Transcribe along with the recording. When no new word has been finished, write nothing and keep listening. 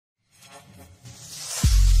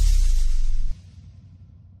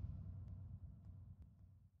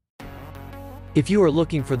If you are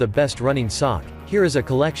looking for the best running sock, here is a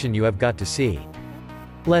collection you have got to see.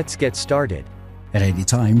 Let's get started. At any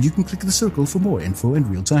time, you can click the circle for more info and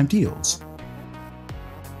real-time deals.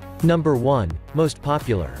 Number 1. Most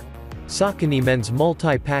popular. Saucony Men's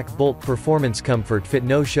Multi-Pack Bolt Performance Comfort Fit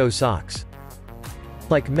No-Show Socks.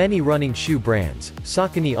 Like many running shoe brands,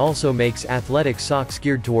 Saucony also makes athletic socks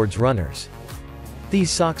geared towards runners. These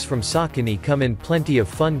socks from Saucony come in plenty of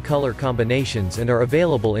fun color combinations and are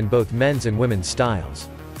available in both men's and women's styles.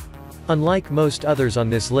 Unlike most others on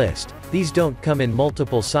this list, these don't come in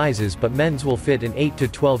multiple sizes, but men's will fit an 8 to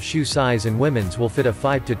 12 shoe size and women's will fit a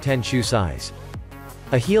 5 to 10 shoe size.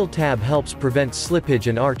 A heel tab helps prevent slippage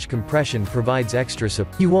and arch compression provides extra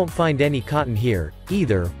support. You won't find any cotton here,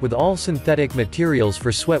 either, with all synthetic materials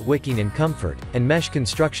for sweat wicking and comfort, and mesh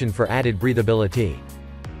construction for added breathability.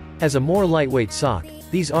 As a more lightweight sock,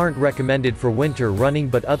 these aren't recommended for winter running,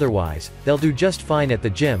 but otherwise, they'll do just fine at the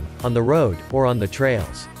gym, on the road, or on the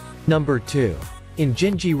trails. Number 2.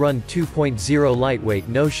 Injinji Run 2.0 Lightweight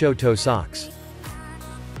No-Show Toe Socks.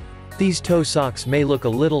 These toe socks may look a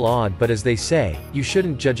little odd, but as they say, you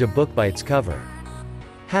shouldn't judge a book by its cover.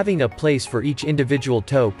 Having a place for each individual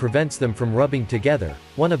toe prevents them from rubbing together,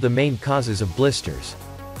 one of the main causes of blisters.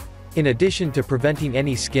 In addition to preventing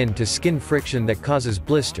any skin-to-skin friction that causes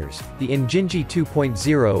blisters, the Injinji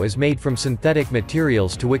 2.0 is made from synthetic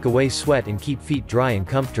materials to wick away sweat and keep feet dry and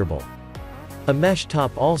comfortable. A mesh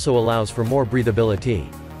top also allows for more breathability.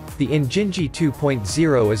 The Injinji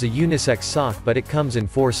 2.0 is a unisex sock, but it comes in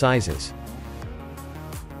 4 sizes.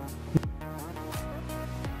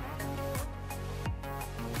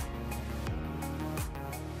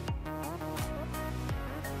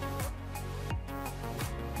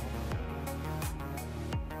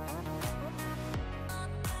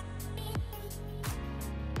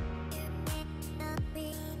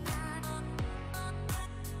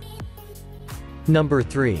 Number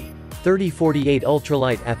 3. 3048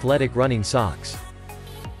 Ultralight Athletic Running Socks.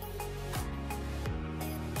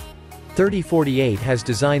 3048 has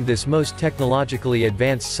designed this most technologically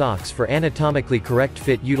advanced socks for anatomically correct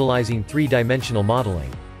fit utilizing 3-dimensional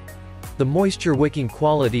modeling. The moisture-wicking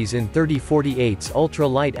qualities in 3048's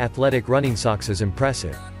ultra-light athletic running socks is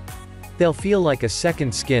impressive. They'll feel like a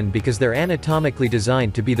second skin because they're anatomically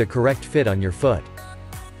designed to be the correct fit on your foot.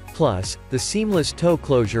 Plus, the seamless toe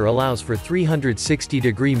closure allows for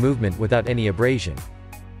 360-degree movement without any abrasion.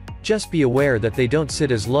 Just be aware that they don't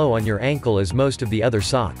sit as low on your ankle as most of the other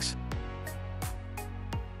socks.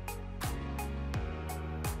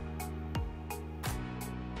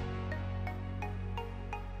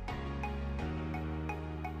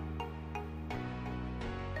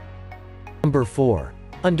 Number 4.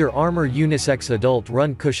 Under Armour Unisex Adult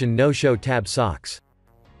Run Cushion No-Show Tab Socks.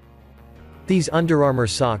 These Under Armour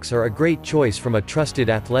socks are a great choice from a trusted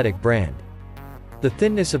athletic brand. The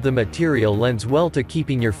thinness of the material lends well to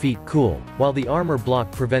keeping your feet cool, while the Armour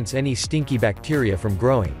block prevents any stinky bacteria from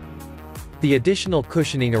growing. The additional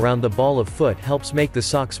cushioning around the ball of foot helps make the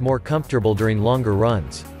socks more comfortable during longer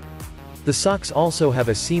runs. The socks also have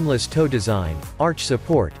a seamless toe design, arch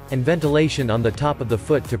support, and ventilation on the top of the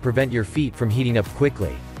foot to prevent your feet from heating up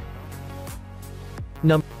quickly.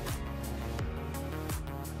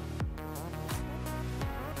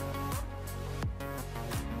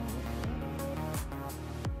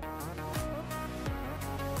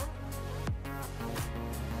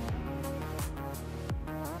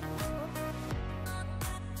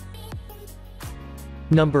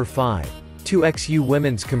 Number 5. 2XU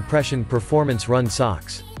Women's Compression Performance Run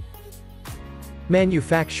Socks.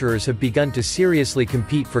 Manufacturers have begun to seriously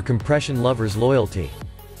compete for compression lovers' loyalty.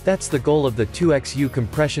 That's the goal of the 2XU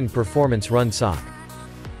Compression Performance Run Sock.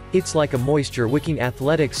 It's like a moisture-wicking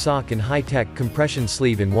athletic sock and high-tech compression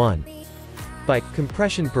sleeve in one. By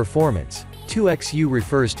compression performance, 2XU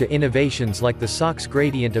refers to innovations like the sock's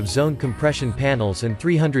gradient of zone compression panels and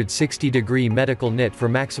 360-degree medical knit for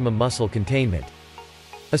maximum muscle containment.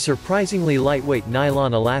 A surprisingly lightweight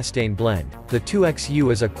nylon elastane blend, the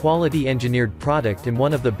 2XU is a quality engineered product and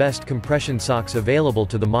one of the best compression socks available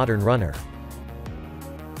to the modern runner.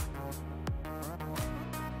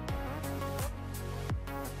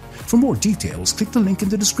 For more details, click the link in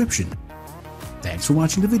the description. Thanks for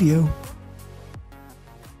watching the video.